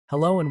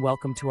Hello and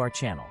welcome to our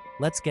channel.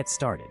 Let's get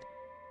started.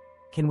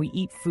 Can we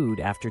eat food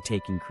after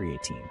taking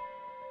creatine?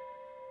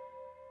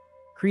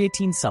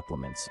 Creatine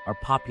supplements are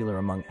popular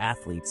among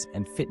athletes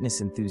and fitness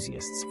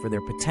enthusiasts for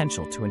their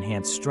potential to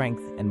enhance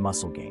strength and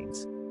muscle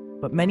gains.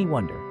 But many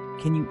wonder,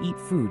 can you eat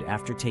food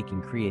after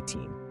taking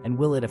creatine, and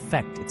will it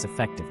affect its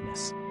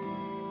effectiveness?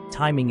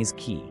 Timing is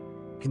key.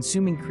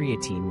 Consuming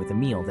creatine with a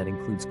meal that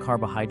includes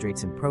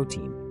carbohydrates and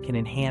protein can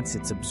enhance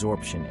its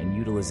absorption and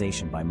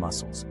utilization by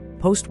muscles.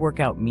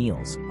 Post-workout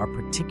meals are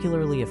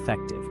particularly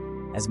effective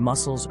as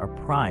muscles are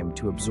primed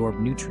to absorb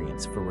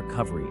nutrients for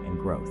recovery and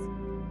growth.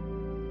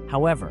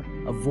 However,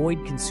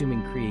 avoid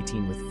consuming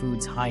creatine with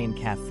foods high in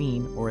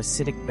caffeine or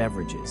acidic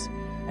beverages,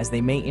 as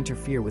they may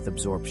interfere with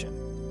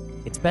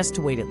absorption. It's best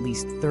to wait at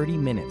least 30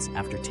 minutes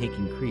after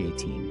taking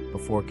creatine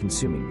before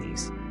consuming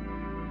these.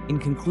 In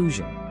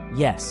conclusion,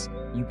 yes,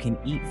 you can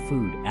eat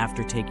food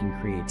after taking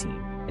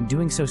creatine, and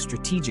doing so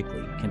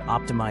strategically can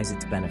optimize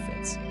its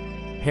benefits.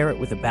 Pair it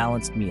with a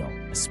balanced meal,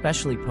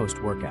 especially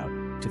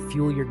post-workout, to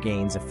fuel your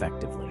gains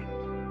effectively.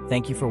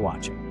 Thank you for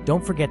watching.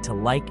 Don't forget to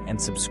like and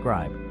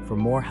subscribe for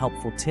more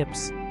helpful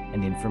tips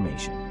and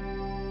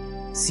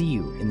information. See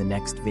you in the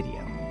next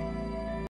video.